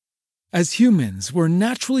As humans, we're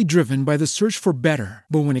naturally driven by the search for better.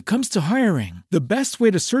 But when it comes to hiring, the best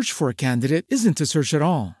way to search for a candidate isn't to search at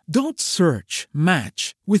all. Don't search,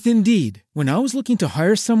 match with Indeed. When I was looking to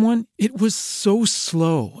hire someone, it was so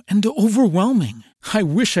slow and overwhelming. I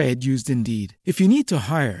wish I had used Indeed. If you need to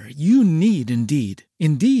hire, you need Indeed.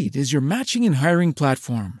 Indeed is your matching and hiring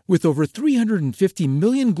platform with over 350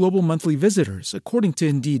 million global monthly visitors, according to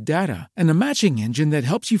Indeed data, and a matching engine that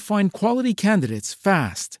helps you find quality candidates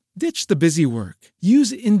fast. Ditch the busy work.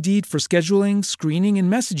 Use Indeed for scheduling, screening,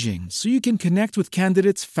 and messaging so you can connect with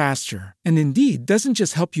candidates faster. And Indeed doesn't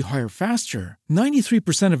just help you hire faster.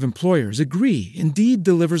 93% of employers agree Indeed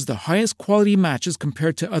delivers the highest quality matches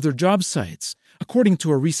compared to other job sites, according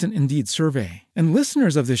to a recent Indeed survey. And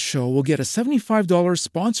listeners of this show will get a $75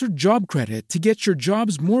 sponsored job credit to get your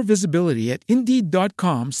jobs more visibility at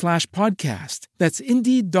Indeed.com/podcast. That's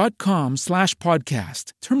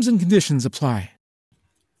Indeed.com/podcast. Terms and conditions apply.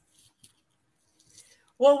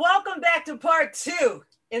 Well, welcome back to part 2,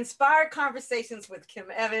 Inspired Conversations with Kim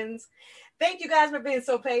Evans. Thank you guys for being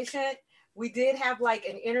so patient. We did have like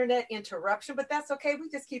an internet interruption, but that's okay.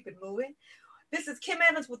 We just keep it moving. This is Kim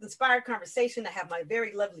Evans with Inspired Conversation. I have my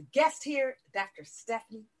very lovely guest here, Dr.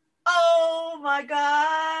 Stephanie. Oh my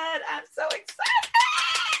God, I'm so excited.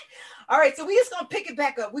 All right, so we're just going to pick it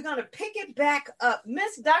back up. We're going to pick it back up.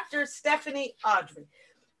 Miss Dr. Stephanie Audrey,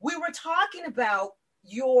 we were talking about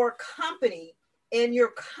your company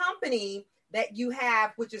that you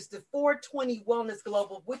have, which is the 420 Wellness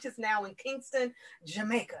Global, which is now in Kingston,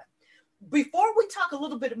 Jamaica. Before we talk a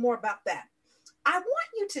little bit more about that, I want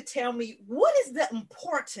you to tell me, what is the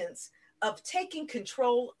importance of taking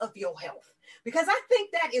control of your health? Because I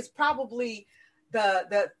think that is probably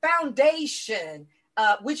the foundation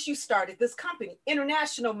which you started this company.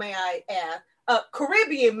 International, may I add,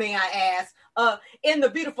 Caribbean, may I ask, in the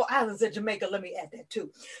beautiful islands of Jamaica. Let me add that too.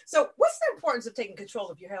 So what's the importance of taking control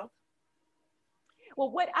of your health?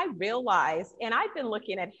 Well, what I realized, and I've been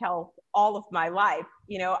looking at health all of my life,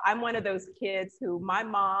 you know, I'm one of those kids who my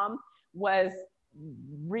mom was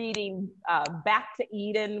reading Back to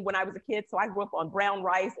Eden when I was a kid. So I grew up on brown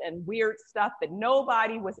rice and weird stuff that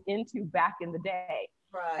nobody was into back in the day.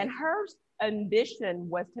 Right. And her ambition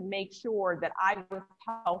was to make sure that I was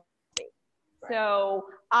healthy. So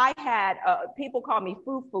I had, people call me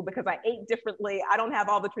foo-foo because I ate differently. I don't have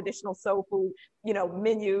all the traditional soul food, you know,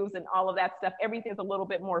 menus and all of that stuff. Everything's a little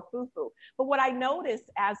bit more foo-foo. But what I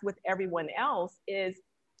noticed, as with everyone else, is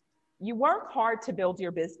you work hard to build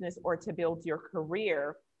your business or to build your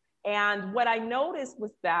career. And what I noticed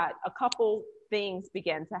was that a couple things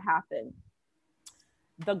began to happen.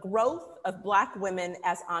 The growth of Black women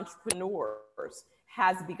as entrepreneurs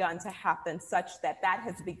has begun to happen such that that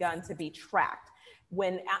has begun to be tracked.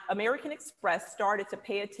 When American Express started to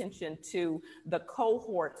pay attention to the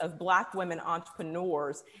cohort of Black women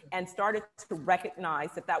entrepreneurs and started to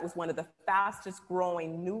recognize that that was one of the fastest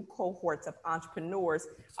growing new cohorts of entrepreneurs,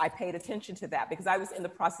 I paid attention to that because I was in the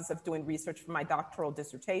process of doing research for my doctoral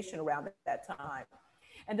dissertation around that time.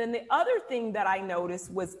 And then the other thing that I noticed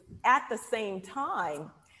was, at the same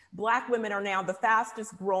time, Black women are now the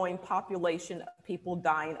fastest growing population of people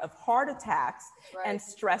dying of heart attacks and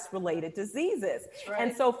stress-related diseases.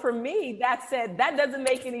 And so for me, that said, that doesn't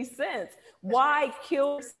make any sense. Why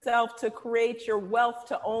kill yourself to create your wealth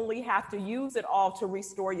to only have to use it all to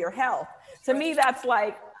restore your health? To me, that's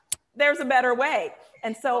like, there's a better way.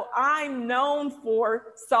 And so I'm known for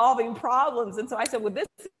solving problems. And so I said, well, this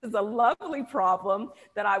is a lovely problem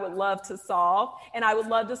that I would love to solve, and I would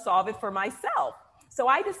love to solve it for myself. So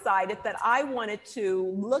I decided that I wanted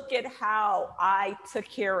to look at how I took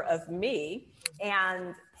care of me.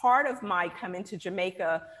 And part of my coming to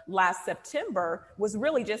Jamaica last September was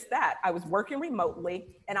really just that. I was working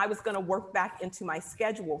remotely, and I was going to work back into my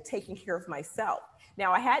schedule, taking care of myself.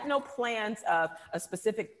 Now, I had no plans of a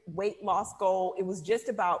specific weight loss goal. It was just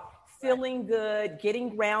about feeling good,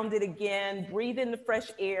 getting grounded again, breathing the fresh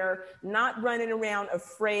air, not running around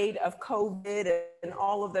afraid of COVID and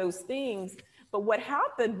all of those things. But what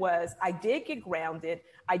happened was I did get grounded.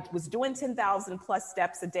 I was doing 10,000 plus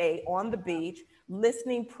steps a day on the beach,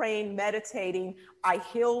 listening, praying, meditating. I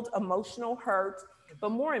healed emotional hurt.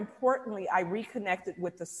 But more importantly, I reconnected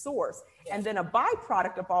with the source. And then a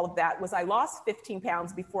byproduct of all of that was I lost 15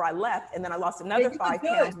 pounds before I left. And then I lost another 5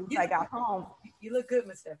 pounds once I got home. You look good,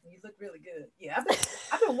 Miss Stephanie. You look really good. Yeah,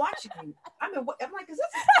 I've been watching you. I'm like, is this?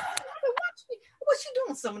 I've been watching you. What's she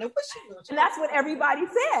doing, Sumner? What's she doing? And that's what everybody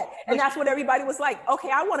said. And that's what everybody was like, okay,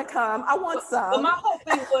 I want to come. I want some. But my whole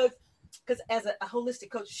thing was, because as a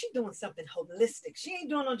holistic coach, she's doing something holistic. She ain't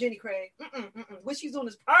doing no Jenny Craig. What she's doing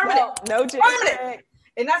is permanent. No Jenny Craig.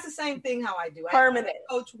 And that's the same thing how I do. Permanent.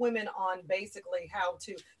 I coach women on basically how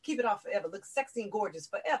to keep it off forever, look sexy and gorgeous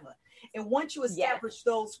forever. And once you establish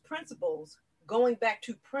those principles, going back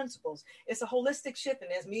to principles, it's a holistic shift.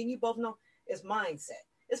 And as me and you both know, it's mindset.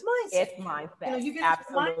 It's mindset. It's mindset. You know, you get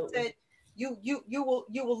mindset, you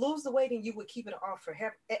will lose the weight and you will keep it off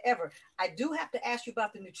forever. I do have to ask you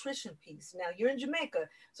about the nutrition piece. Now you're in Jamaica,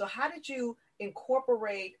 so how did you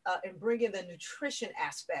incorporate and bring in the nutrition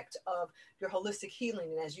aspect of your holistic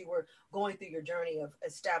healing, and as you were going through your journey of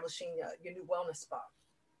establishing your new wellness spa?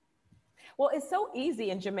 Well, it's so easy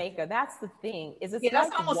in Jamaica. That's the thing. Is it's that's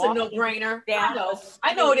like almost a no-brainer.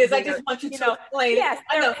 I know it is. I just want you to explain. Yes,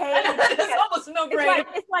 I know. Paved, it's almost a no-brainer.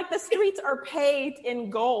 It's like the streets are paved in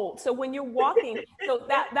gold. So when you're walking, so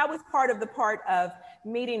that was part of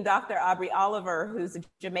meeting Dr. Aubrey Oliver, who's a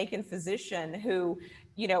Jamaican physician who,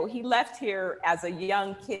 you know, he left here as a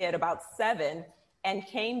young kid, about 7, and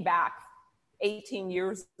came back 18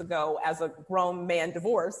 years ago as a grown man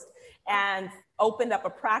divorced, and opened up a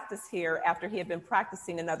practice here after he had been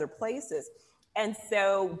practicing in other places. And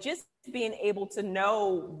so just being able to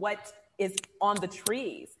know what is on the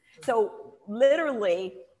trees. So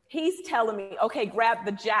literally he's telling me, okay, grab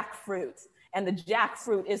the jackfruit, and the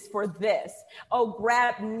jackfruit is for this. Oh,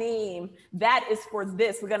 grab neem, that is for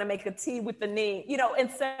this. We're gonna make a tea with the neem, you know. And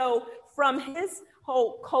so from his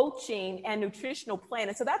whole coaching and nutritional plan.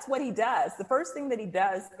 And so that's what he does. The first thing that he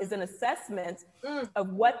does is an assessment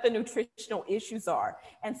of what the nutritional issues are.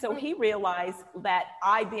 And so he realized that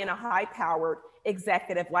I, being a high-powered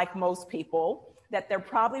executive like most people, that there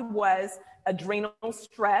probably was adrenal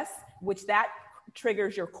stress, which that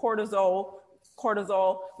triggers your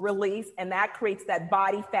cortisol release, and that creates that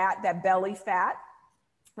body fat, that belly fat,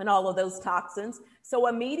 and all of those toxins. So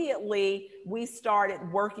immediately we started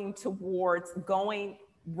working towards going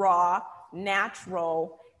raw,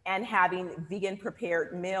 natural, and having vegan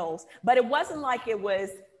prepared meals. But it wasn't like it was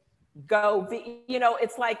you know,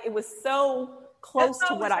 it's like it was so close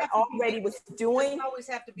to what I already was doing. It always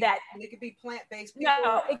have to be that it could be plant-based.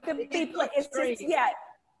 No, it could be it's just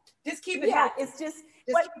just keep it healthy. It's just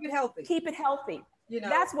keep it healthy. Keep it healthy. You know,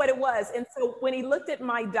 that's what it was. And so when he looked at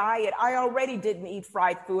my diet, I already didn't eat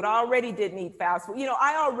fried food. I already didn't eat fast food. You know,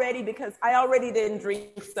 because I already didn't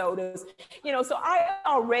drink sodas, you know, so I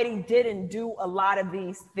already didn't do a lot of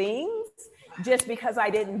these things just because I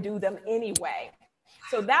didn't do them anyway.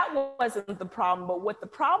 So that wasn't the problem. But what the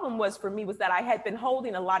problem was for me was that I had been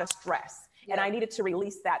holding a lot of stress, and I needed to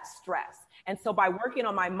release that stress. And so by working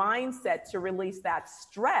on my mindset to release that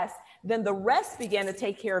stress, then the rest began to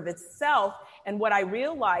take care of itself. And what I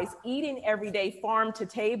realized, eating every day farm to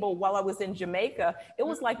table while I was in Jamaica, it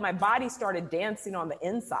was like my body started dancing on the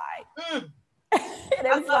inside. And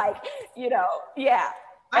it was like, you know,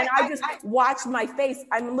 And I just watched my face.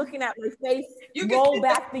 I'm looking at my face roll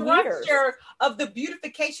back the years. Of the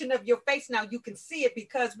beautification of your face now, you can see it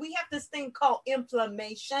because we have this thing called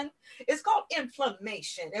inflammation. It's called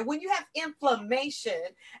inflammation. And when you have inflammation,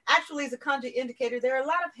 actually as a contraindicator, there are a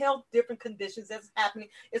lot of health different conditions that's happening.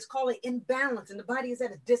 It's called an imbalance, and the body is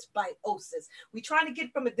at a dysbiosis. We're trying to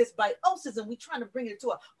get from a dysbiosis, and we're trying to bring it to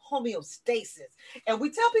a homeostasis. And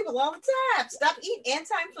we tell people all the time, stop eating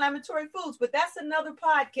anti-inflammatory foods, but that's another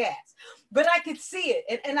podcast. But I could see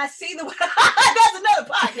it, and I see the that's another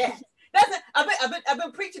podcast. I've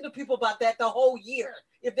been preaching to people about that the whole year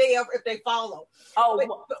if they follow.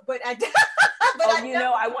 But I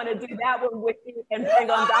want to do that one with you and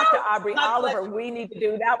bring on Dr. Aubrey Oliver. Pleasure. We need to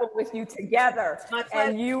do that one with you together.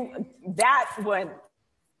 That one.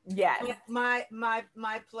 Yes. My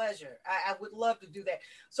pleasure. I would love to do that.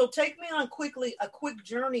 So take me on a quick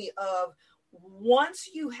journey of once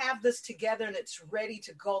you have this together and it's ready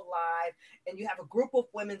to go live, and you have a group of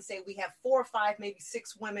women, say we have 4 or 5, maybe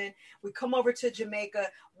 6 women, we come over to Jamaica.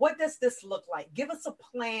 What does this look like? Give us a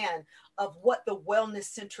plan of what the Wellness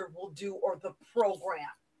Center will do, or the program,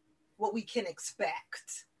 what we can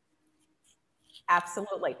expect.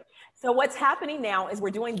 Absolutely. So what's happening now is we're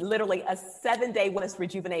doing literally a 7-day wellness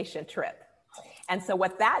rejuvenation trip. And so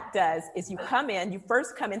what that does is you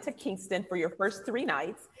first come into Kingston for your first 3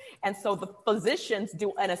 nights. And so the physicians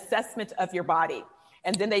do an assessment of your body,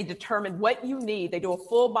 and then they determine what you need. They do a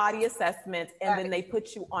full body assessment, and then they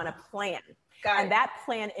put you on a plan. And that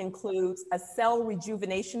plan includes a cell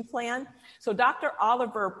rejuvenation plan. So Dr.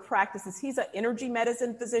 Oliver he's an energy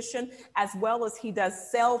medicine physician, as well as he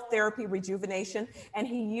does cell therapy rejuvenation. And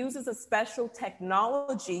he uses a special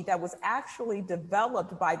technology that was actually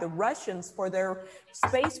developed by the Russians for their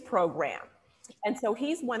space program. And so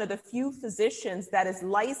he's one of the few physicians that is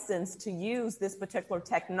licensed to use this particular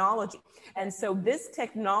technology. And so this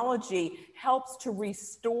technology helps to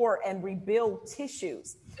restore and rebuild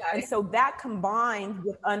tissues. And so that combined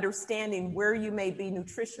with understanding where you may be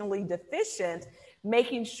nutritionally deficient,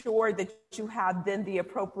 making sure that you have then the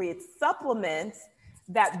appropriate supplements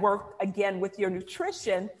that work again with your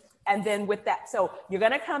nutrition. And then with that, so you're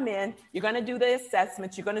going to come in, you're going to do the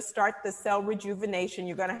assessments, you're going to start the cell rejuvenation,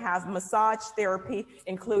 you're going to have massage therapy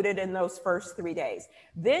included in those first 3 days.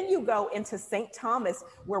 Then you go into St. Thomas,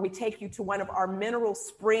 where we take you to one of our mineral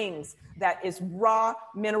springs that is raw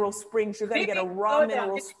mineral springs. You're going to get a raw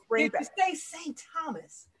mineral spring. Did you say St.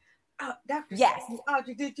 Thomas? Dr. Yes.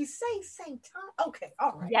 Audrey, did you say St. Thomas? Okay,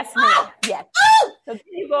 all right. Yes, ma'am. Yes. So then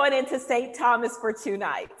you're going into St. Thomas for 2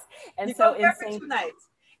 nights. And you so go there for 2 nights.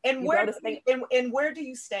 And where do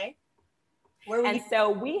you stay? So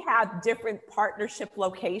we have different partnership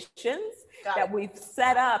locations that we've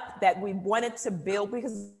set up that we wanted to build,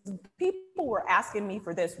 because people were asking me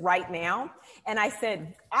for this right now. And I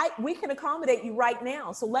said, we can accommodate you right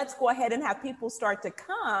now. So let's go ahead and have people start to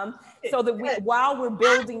come so that while we're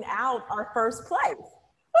building out our first place.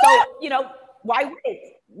 So, why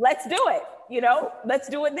wait? Let's do it. Let's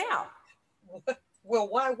do it now. Well,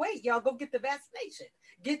 why wait? Y'all go get the vaccination.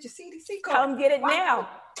 Get your CDC card. Come get it now.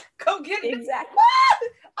 Go get it. Exactly.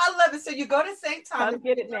 I love it. So you go to St. Thomas. Come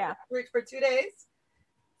get it now. For 2 days?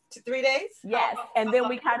 To 3 days? Yes. And then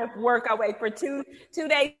we kind of work our way for two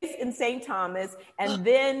days in St. Thomas. And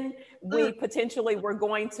then we potentially were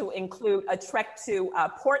going to include a trek to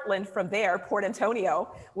Portland from there, Port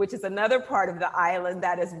Antonio, which is another part of the island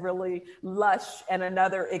that is really lush and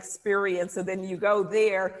another experience. So then you go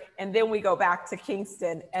there, and then we go back to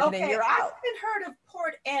Kingston, and then you're out. I haven't heard of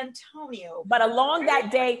Port Antonio. But along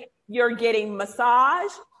that day, you're getting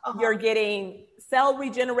massage, you're getting cell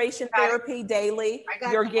regeneration therapy daily.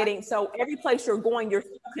 You're getting, so every place you're going, you're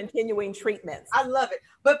continuing treatments. I love it.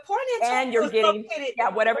 But Port Antonio, and you're getting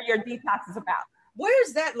whatever your detox is about. Where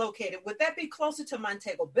is that located? Would that be closer to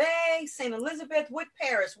Montego Bay, St. Elizabeth, what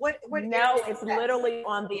Paris? What no, it's literally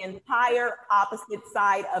on the entire opposite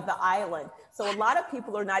side of the island. So a lot of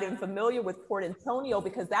people are not even familiar with Port Antonio,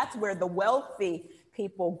 because that's where the wealthy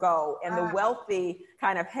people go and the wealthy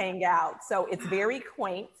kind of hang out. So it's very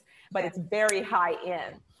quaint, but it's very high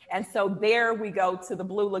end. And so there we go to the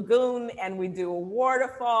Blue Lagoon and we do a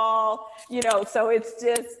waterfall, so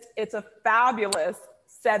it's a fabulous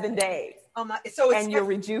 7 days. And you're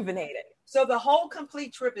rejuvenated. So the whole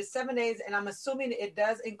complete trip is 7 days, and I'm assuming it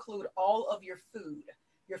does include all of your food.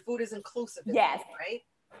 Your food is inclusive. Yes. This, right?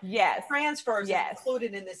 Yes. Transfers is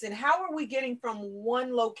included in this. And how are we getting from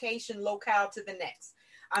one locale to the next?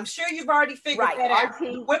 I'm sure you've already figured that out.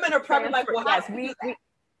 Women are probably like, well, how do we do that?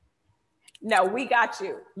 No, we got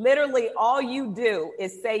you. Literally, all you do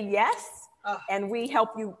is say yes, and we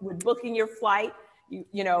help you with booking your flight.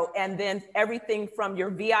 And then everything from your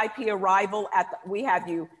VIP arrival we have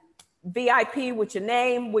you VIP with your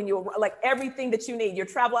name, when you like everything that you need. Your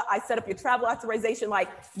travel, I set up your travel authorization, like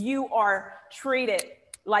you are treated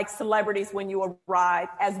like celebrities when you arrive,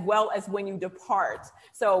 as well as when you depart.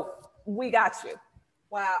 So we got you.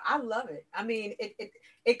 Wow, I love it. I mean,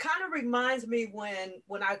 it kind of reminds me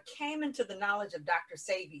when I came into the knowledge of Dr.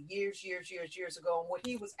 Sebi years ago, and what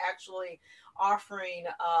he was actually offering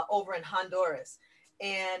over in Honduras,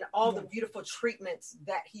 and all the beautiful treatments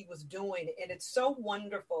that he was doing. And it's so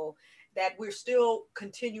wonderful that we're still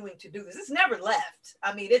continuing to do this. It's never left.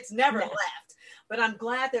 I mean, it's never left. But I'm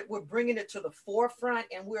glad that we're bringing it to the forefront,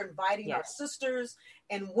 and we're inviting our sisters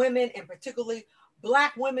and women, and particularly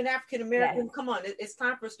Black women, African American. Come on, it's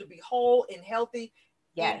time for us to be whole and healthy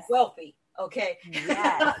and wealthy. Okay.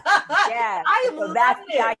 Yes. I am loving that's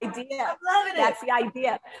it. The idea. I'm loving that's the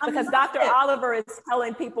idea. Because Dr. Oliver is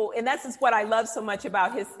telling people, and that's just what I love so much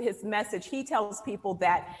about his message. He tells people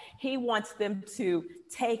that he wants them to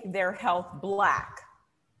take their health Black.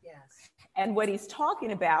 Yes. And what he's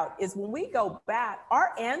talking about is when we go back,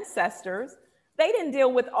 our ancestors, they didn't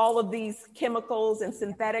deal with all of these chemicals and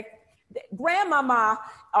synthetic. Grandmama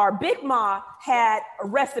or Big Ma had a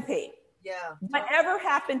recipe. Yeah. Whatever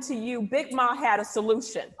happened to you, Big Ma had a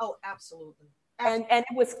solution. Oh, absolutely. And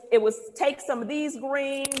it was take some of these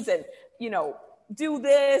greens and, do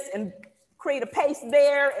this and create a paste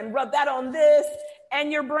there and rub that on this,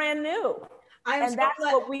 and you're brand new. And that's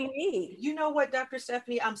what we need. You know what, Dr.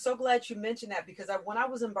 Stephanie, I'm so glad you mentioned that, because when I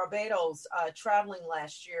was in Barbados traveling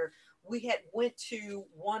last year, we had went to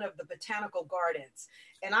one of the botanical gardens,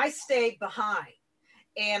 and I stayed behind.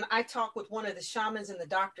 And I talked with one of the shamans and the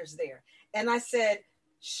doctors there. And I said,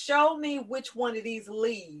 show me which one of these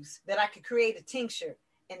leaves that I could create a tincture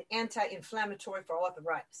an anti-inflammatory for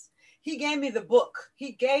arthritis. He gave me the book.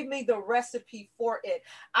 He gave me the recipe for it.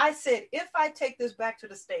 I said, if I take this back to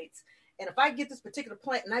the States, and if I get this particular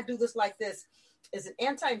plant and I do this like this, is an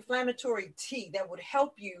anti-inflammatory tea that would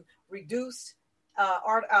help you reduce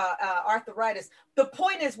arthritis. The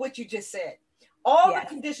point is what you just said. All the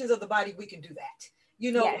conditions of the body, we can do that.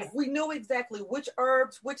 You know, if we know exactly which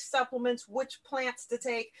herbs, which supplements, which plants to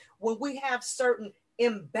take, when we have certain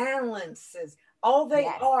imbalances, all they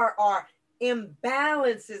are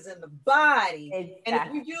imbalances in the body. Exactly. And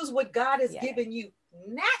if you use what God has given you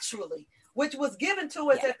naturally, which was given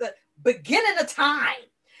to us at the beginning of time,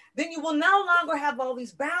 then you will no longer have all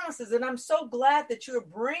these balances. And I'm so glad that you're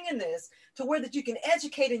bringing this to where that you can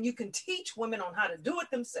educate and you can teach women on how to do it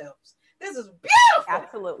themselves. This is beautiful.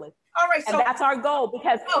 Absolutely. All right. So, and that's our goal,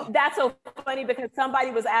 because that's so funny, because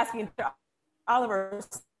somebody was asking Oliver,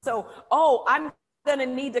 so, I'm going to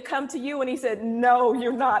need to come to you. And he said, no,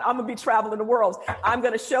 you're not. I'm going to be traveling the world. I'm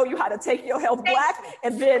going to show you how to take your health back.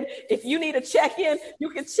 And then if you need to check in,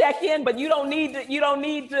 you can check in, but you don't need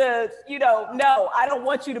to, no, I don't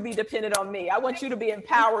want you to be dependent on me. I want you to be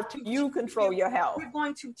empowered to you control your health. We're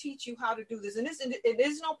going to teach you how to do this. And it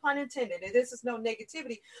is no pun intended. And this is no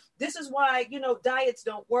negativity. This is why, diets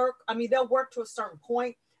don't work. I mean, they'll work to a certain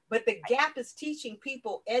point. But the gap is teaching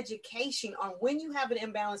people education on when you have an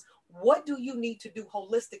imbalance, what do you need to do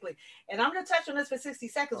holistically? And I'm going to touch on this for 60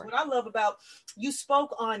 seconds. What I love about you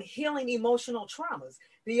spoke on healing emotional traumas.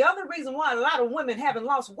 The other reason why a lot of women haven't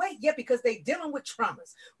lost weight yet, because they're dealing with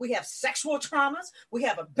traumas. We have sexual traumas. We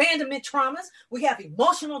have abandonment traumas. We have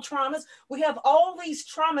emotional traumas. We have all these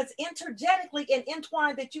traumas intergetically and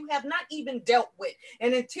entwined that you have not even dealt with.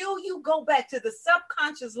 And until you go back to the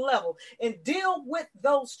subconscious level and deal with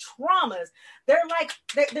those traumas, they're like,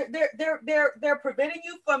 they're preventing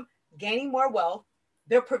you from gaining more wealth.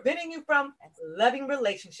 They're preventing you from loving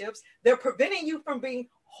relationships. They're preventing you from being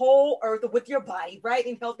whole earth with your body, right,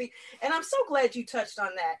 and healthy. And I'm so glad you touched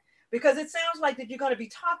on that, because it sounds like that you're going to be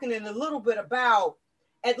talking in a little bit about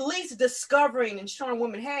at least discovering and showing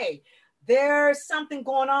women, hey, there's something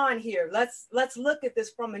going on here. Let's look at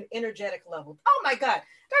this from an energetic level. Oh my God,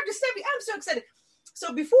 Dr. Steffi, I'm so excited.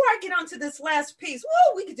 So before I get on to this last piece,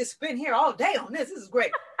 we could just spend here all day on this. This is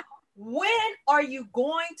great. When are you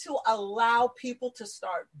going to allow people to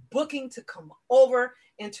start booking to come over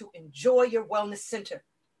and to enjoy your wellness center?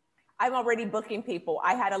 I'm already booking people.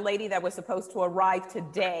 I had a lady that was supposed to arrive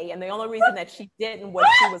today, and the only reason that she didn't was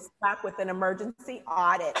she was slapped with an emergency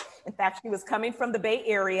audit. In fact, she was coming from the Bay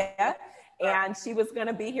Area, and she was going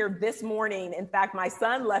to be here this morning. In fact, my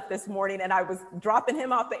son left this morning, and I was dropping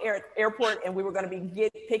him off the airport, and we were going to be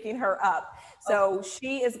picking her up. So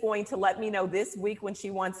she is going to let me know this week when she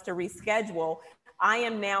wants to reschedule. I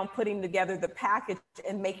am now putting together the package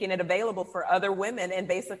and making it available for other women, and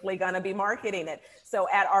basically going to be marketing it. So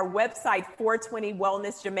at our website,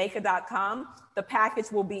 420wellnessjamaica.com, the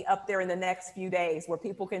package will be up there in the next few days, where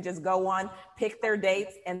people can just go on, pick their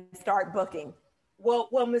dates, and start booking.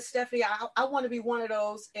 Well, Ms. Stephanie, I want to be one of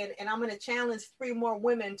those, and I'm going to challenge 3 more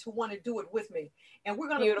women to want to do it with me. And we're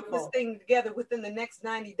going to put this thing together within the next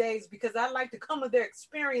 90 days, because I like to come with their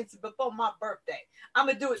experience before my birthday. I'm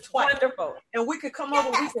going to do it twice. Wonderful. And we could come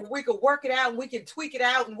over, we could work it out, and we can tweak it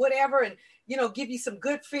out and whatever, and, give you some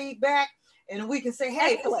good feedback. And we can say,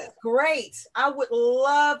 hey, this is great. I would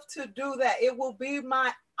love to do that. It will be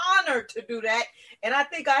my honor to do that. And I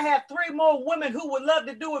think I have 3 more women who would love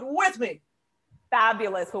to do it with me.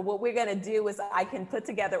 Fabulous. Well, what we're going to do is I can put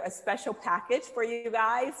together a special package for you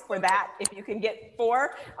guys for that. If you can get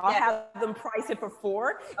 4, I'll have them price it for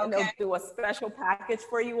 4, and they'll do a special package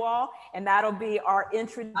for you all. And that'll be our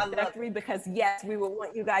introductory, because yes, we will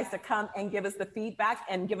want you guys to come and give us the feedback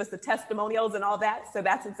and give us the testimonials and all that. So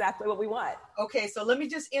that's exactly what we want. Okay. So let me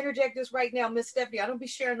just interject this right now, Miss Stephanie. I don't be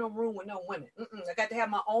sharing no room with no women. I got to have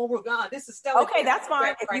my own room. This is Stella. Okay. That's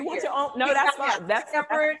fine. If you want your own, no, that's fine. That's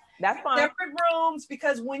separate. That's fine. Separate rooms,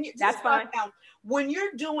 because when you when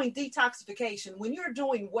you're doing detoxification, when you're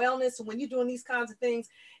doing wellness, and when you're doing these kinds of things,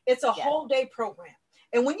 it's a whole day program.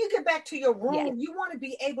 And when you get back to your room, you want to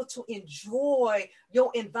be able to enjoy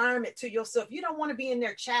your environment to yourself. You don't want to be in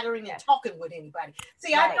there chattering and talking with anybody.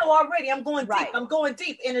 See, I know already. I'm going deep. I'm going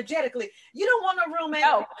deep energetically. You don't want no roommate.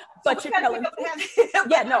 No, but you're telling me.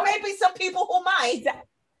 Maybe some people who might. Exactly.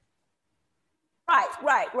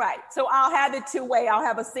 Right. So I'll have it 2-way. I'll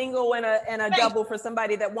have a single and a double for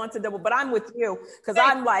somebody that wants a double. But I'm with you, because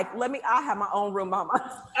I'm like, I have my own room,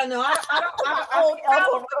 Mama. I know.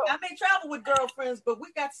 I may travel with girlfriends, but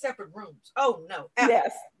we got separate rooms. Oh no.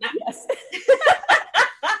 Yes.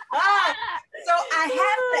 So I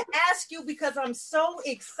have to ask you, because I'm so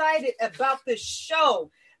excited about this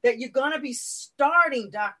show that you're going to be starting,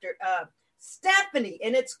 Dr. Stephanie,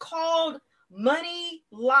 and it's called Money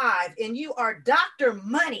Live, and you are Dr.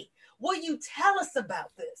 Money. Will you tell us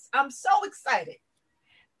about this? I'm so excited.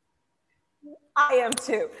 I am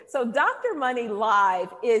too. So Dr. Money Live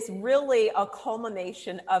is really a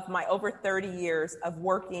culmination of my over 30 years of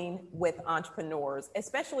working with entrepreneurs,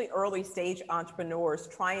 especially early stage entrepreneurs,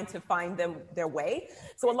 trying to find their way.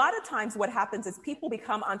 So a lot of times what happens is people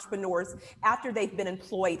become entrepreneurs after they've been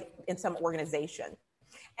employed in some organization.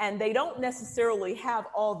 And they don't necessarily have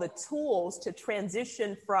all the tools to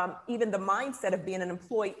transition from even the mindset of being an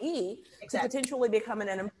employee to potentially becoming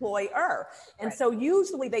an employer. And so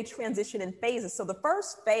usually they transition in phases. So the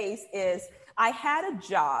first phase is, I had a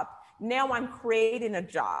job. Now I'm creating a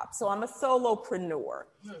job. So I'm a solopreneur.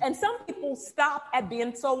 And some people stop at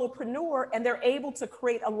being solopreneur and they're able to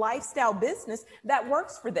create a lifestyle business that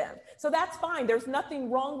works for them. So that's fine. There's nothing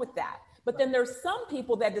wrong with that. But then there's some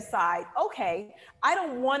people that decide, okay, I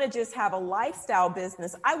don't want to just have a lifestyle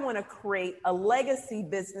business. I want to create a legacy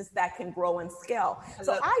business that can grow and scale.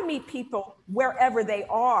 So I meet people wherever they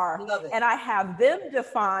are, and I have them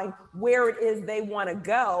define where it is they want to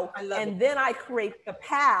go. And then I create the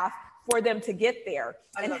path for them to get there.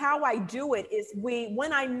 And how I do it is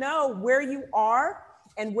when I know where you are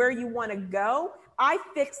and where you want to go, I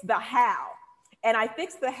fix the how. And I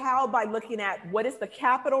fix the how by looking at what is the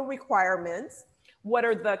capital requirements, what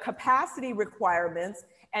are the capacity requirements,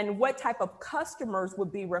 and what type of customers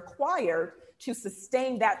would be required to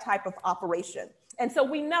sustain that type of operation. And so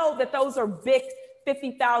we know that those are big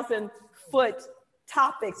 50,000 foot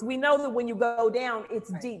topics. We know that when you go down,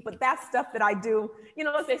 it's deep, but that's stuff that I do. You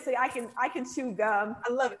know, as they say, I can chew gum,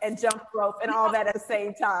 I love it, and jump rope and all that at the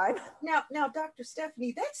same time. Now, Dr.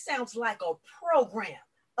 Stephanie, that sounds like a program.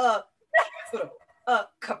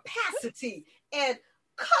 Capacity and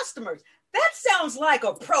customers. That sounds like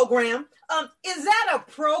a program. Is that a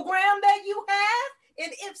program that you have?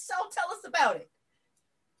 And if so, tell us about it.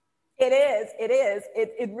 It is.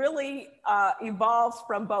 It really evolves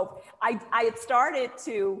from both. I had started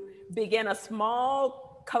to begin a small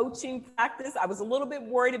coaching practice. I was a little bit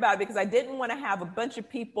worried about it because I didn't want to have a bunch of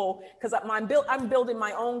people, because I'm building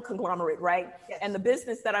my own conglomerate, right? Yes. And the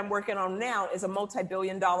business that I'm working on now is a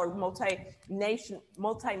multi-billion-dollar,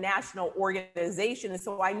 multinational organization. And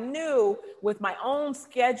so I knew with my own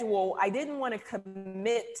schedule, I didn't want to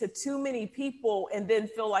commit to too many people and then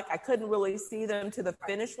feel like I couldn't really see them to the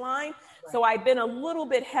finish line. Right. So I've been a little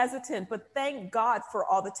bit hesitant, but thank God for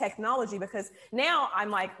all the technology, because now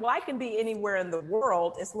I'm like, well, I can be anywhere in the world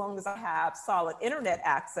as long as I have solid internet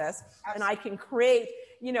access. Absolutely. And I can create,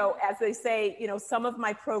 you know, as they say, you know, some of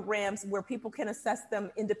my programs where people can assess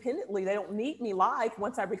them independently. They don't need me live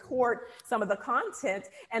once I record some of the content.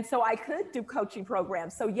 And so I could do coaching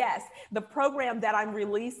programs. So yes, the program that I'm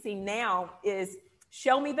releasing now is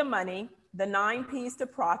Show Me the Money, the 9 P's to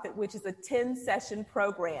Profit, which is a 10-session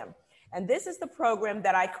program. And this is the program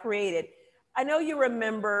that I created. I know you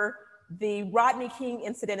remember the Rodney King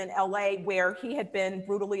incident in LA, where he had been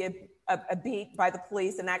brutally beat by the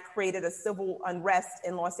police, and that created a civil unrest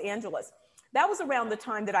in Los Angeles. That was around the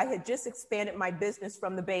time that I had just expanded my business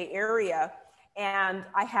from the Bay Area, and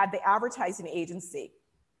I had the advertising agency.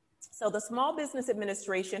 So the Small Business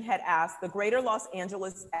Administration had asked the Greater Los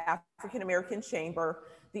Angeles African American Chamber,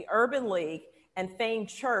 the Urban League, and Fame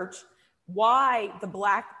Church why the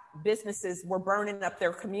Black businesses were burning up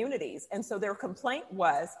their communities. And so their complaint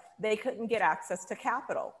was they couldn't get access to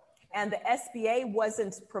capital. And the SBA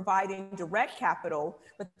wasn't providing direct capital,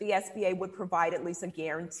 but the SBA would provide at least a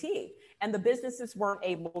guarantee. And the businesses weren't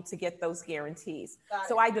able to get those guarantees.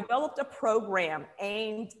 So I developed a program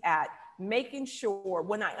aimed at making sure,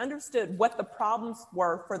 when I understood what the problems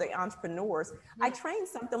were for the entrepreneurs, I trained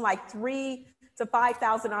something like 3,000 to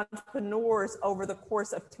 5,000 entrepreneurs over the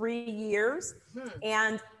course of 3 years.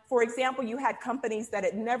 And for example, you had companies that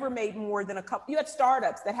had never made more than you had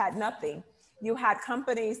startups that had nothing. You had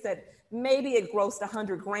companies that maybe it grossed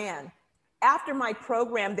 100 grand. After my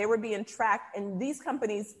program, they were being tracked, and these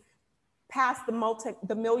companies passed the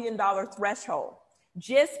 $1 million threshold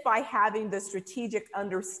just by having the strategic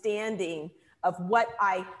understanding of what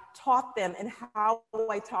I taught them and how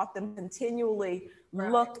I taught them continually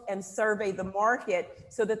look and survey the market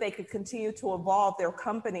so that they could continue to evolve their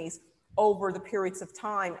companies over the periods of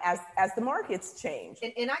time as the markets change.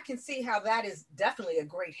 And I can see how that is definitely a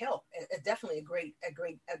great help, definitely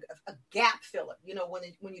a gap filler, you know,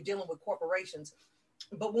 when you're dealing with corporations.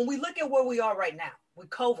 But when we look at where we are right now with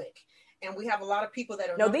COVID and we have a lot of people that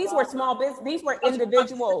are no, these were small business. These were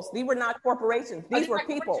individuals. These were not corporations. These were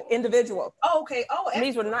people, individuals. Oh, okay. Oh,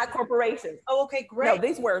 these were not corporations. Oh, okay, great. No,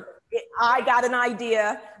 these were, I got an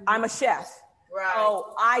idea. I'm a chef. Right.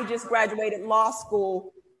 Oh, I just graduated law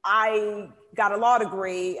school. I got a law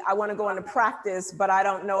degree. I want to go into practice, but I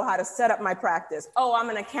don't know how to set up my practice. Oh, I'm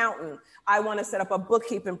an accountant. I want to set up a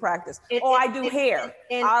bookkeeping practice. I do hair.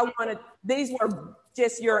 These were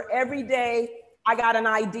just your everyday, I got an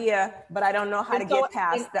idea, but I don't know how to get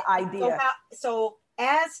past the idea. So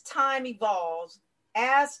as time evolves,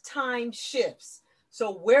 as time shifts,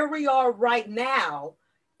 so where we are right now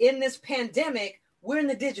in this pandemic, we're in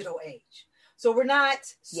the digital age. So we're not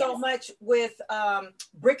so much with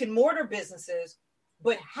brick and mortar businesses,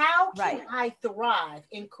 but how can I thrive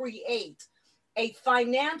and create a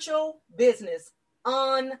financial business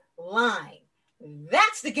online?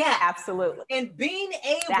 That's the gap. Absolutely. And being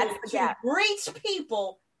able to reach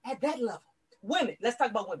people at that level. Women, let's talk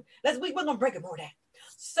about women. We're going to break it more down.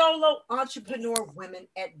 Solo entrepreneur women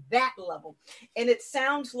at that level. And it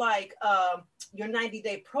sounds like your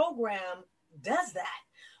 90-day program does that.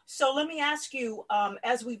 So let me ask you,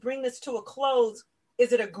 as we bring this to a close,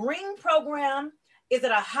 is it a green program? Is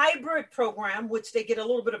it a hybrid program, which they get a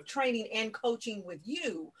little bit of training and coaching with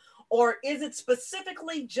you? Or is it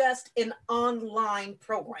specifically just an online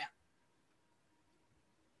program?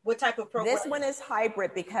 What type of program? This one is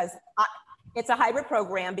hybrid because it's a hybrid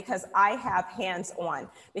program because I have hands-on.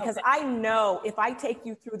 Because I know if I take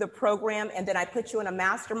you through the program and then I put you in a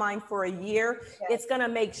mastermind for a year, it's going to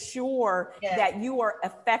make sure that you are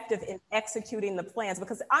effective in executing the plans,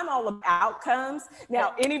 because I'm all about outcomes.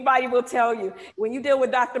 Now, anybody will tell you, when you deal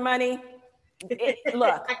with Dr. Money,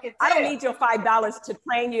 look, I don't need your $5 to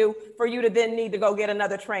train you for you to then need to go get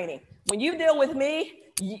another training. When you deal with me,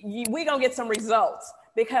 we're going to get some results,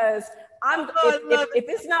 because if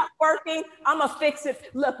it's not working, I'm going to fix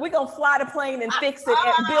it. Look, we're going to fly the plane and fix it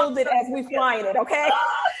and build it as we flying it, okay?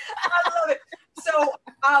 I love it. So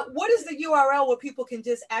what is the URL where people can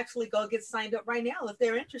just actually go get signed up right now if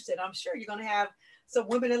they're interested? I'm sure you're going to have some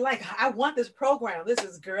women that are like, I want this program. This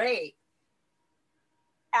is great.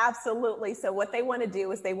 Absolutely. So what they want to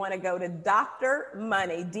do is they want to go to Dr.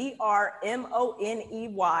 Money, DrMoney.live.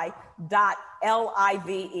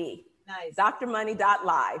 Nice.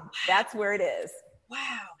 drmoney.live. That's where it is. Wow.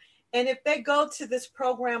 And if they go to this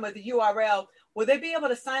program or the URL, will they be able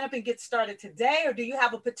to sign up and get started today? Or do you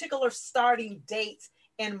have a particular starting date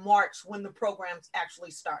in March when the program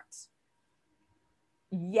actually starts?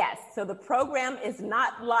 Yes. So the program is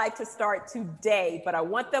not live to start today, but I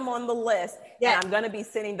want them on the list. Yes. And I'm going to be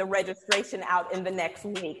sending the registration out in the next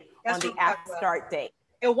week on the start date.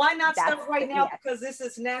 And why not start right now? Yes. Because this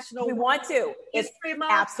is National. We want to. History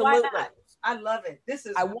Month. Absolutely. I love it.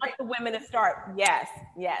 I want the women to start. Yes.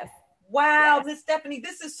 Yes. Wow, yes. Miss Stephanie,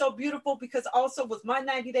 this is so beautiful, because also with my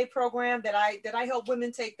 90-day program that I help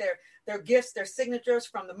women take their gifts, their signatures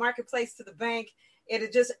from the marketplace to the bank.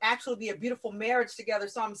 It'd just actually be a beautiful marriage together.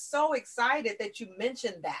 So I'm so excited that you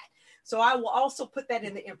mentioned that. So I will also put that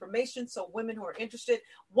in the information so women who are interested.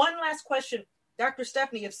 One last question, Dr.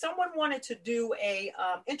 Stephanie, if someone wanted to do a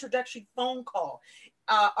introductory phone call,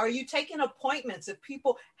 are you taking appointments if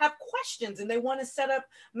people have questions and they want to set up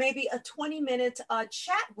maybe a 20-minute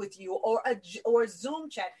chat with you or a Zoom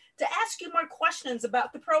chat to ask you more questions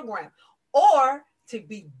about the program, or to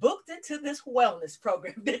be booked into this wellness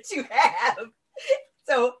program that you have?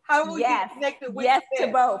 So how will you connect with Yes to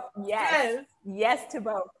both. Yes. Yes to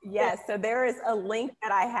both. Yes. So there is a link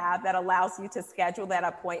that I have that allows you to schedule that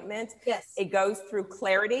appointment. Yes. It goes through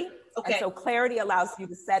Clarity. Okay. And so Clarity allows you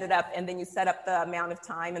to set it up, and then you set up the amount of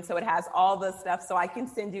time. And so it has all the stuff. So I can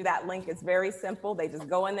send you that link. It's very simple. They just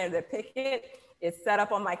go in there, they pick it. It's set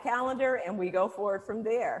up on my calendar, and we go forward from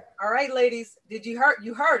there. All right, ladies, you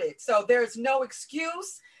heard it. So there's no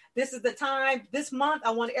excuse. This is the time. This month,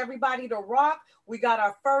 I want everybody to rock. We got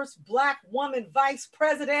our first Black woman vice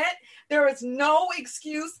president. There is no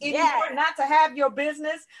excuse anymore not to have your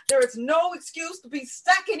business. There is no excuse to be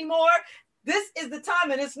stuck anymore. This is the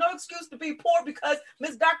time, and it's no excuse to be poor, because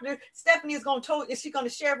Miss Dr. Stephanie is going to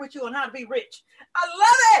share with you on how to be rich. I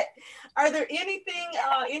love it. Are there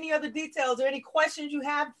any other details or any questions you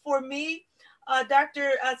have for me,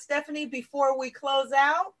 Dr. Stephanie, before we close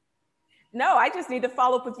out? No, I just need to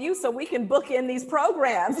follow up with you so we can book in these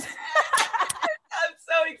programs. I'm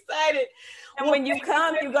so excited. And when you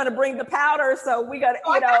come, you're going to bring the powder. So we got to,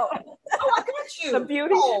 I got you. The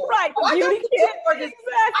beauty, Oh, right? The I got beauty you kit, Too Gorgeous.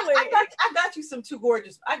 exactly. I got you some Too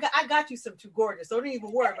Gorgeous. I got you some Too Gorgeous. Don't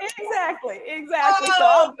even worry. Exactly.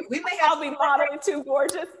 Oh, So we may have I'll be modeling Too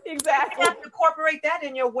Gorgeous. Exactly. You have to incorporate that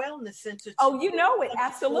in your wellness center. Oh, you know it.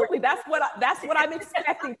 Absolutely. That's what I'm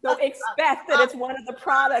expecting. So expect that it's one of the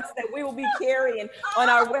products that we will be carrying on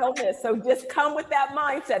our wellness. So just come with that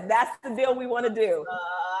mindset. That's the deal we want to do.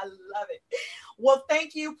 I love it. Well,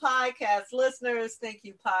 thank you, podcast listeners. Thank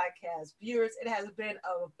you, podcast viewers. It has been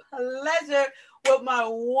a pleasure with my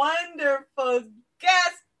wonderful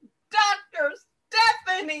guest, Dr.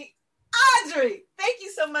 Stephanie Audrey. Thank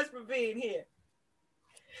you so much for being here.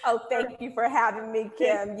 Oh, thank you for having me,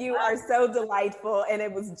 Kim. You are so delightful, and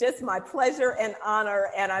it was just my pleasure and honor,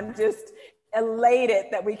 and I'm just elated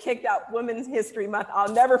that we kicked out Women's History Month.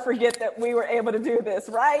 I'll never forget that we were able to do this,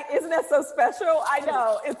 right? Isn't that so special? I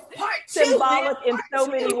know. It's symbolic in so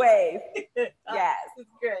many ways. Yes. It's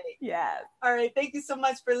great. Yes. All right. Thank you so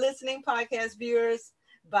much for listening, podcast viewers.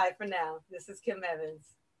 Bye for now. This is Kim Evans.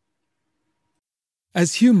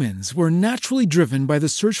 As humans, we're naturally driven by the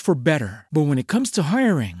search for better. But when it comes to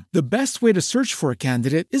hiring, the best way to search for a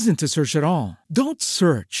candidate isn't to search at all. Don't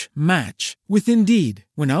search, match with Indeed.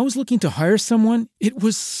 When I was looking to hire someone, it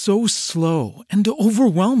was so slow and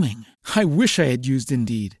overwhelming. I wish I had used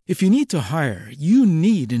Indeed. If you need to hire, you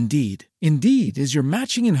need Indeed. Indeed is your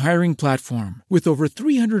matching and hiring platform with over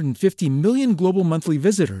 350 million global monthly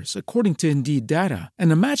visitors, according to Indeed data,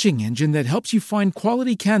 and a matching engine that helps you find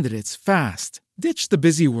quality candidates fast. Ditch the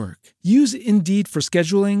busy work. Use Indeed for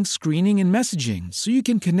scheduling, screening, and messaging so you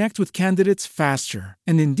can connect with candidates faster.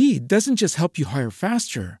 And Indeed doesn't just help you hire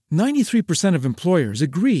faster. 93% of employers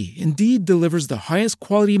agree Indeed delivers the highest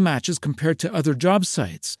quality matches compared to other job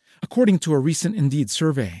sites, according to a recent Indeed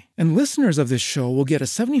survey. And listeners of this show will get a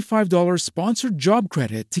 $75 sponsored job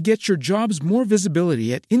credit to get your jobs more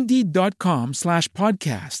visibility at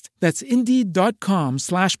Indeed.com/podcast. That's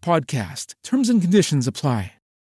Indeed.com/podcast. Terms and conditions apply.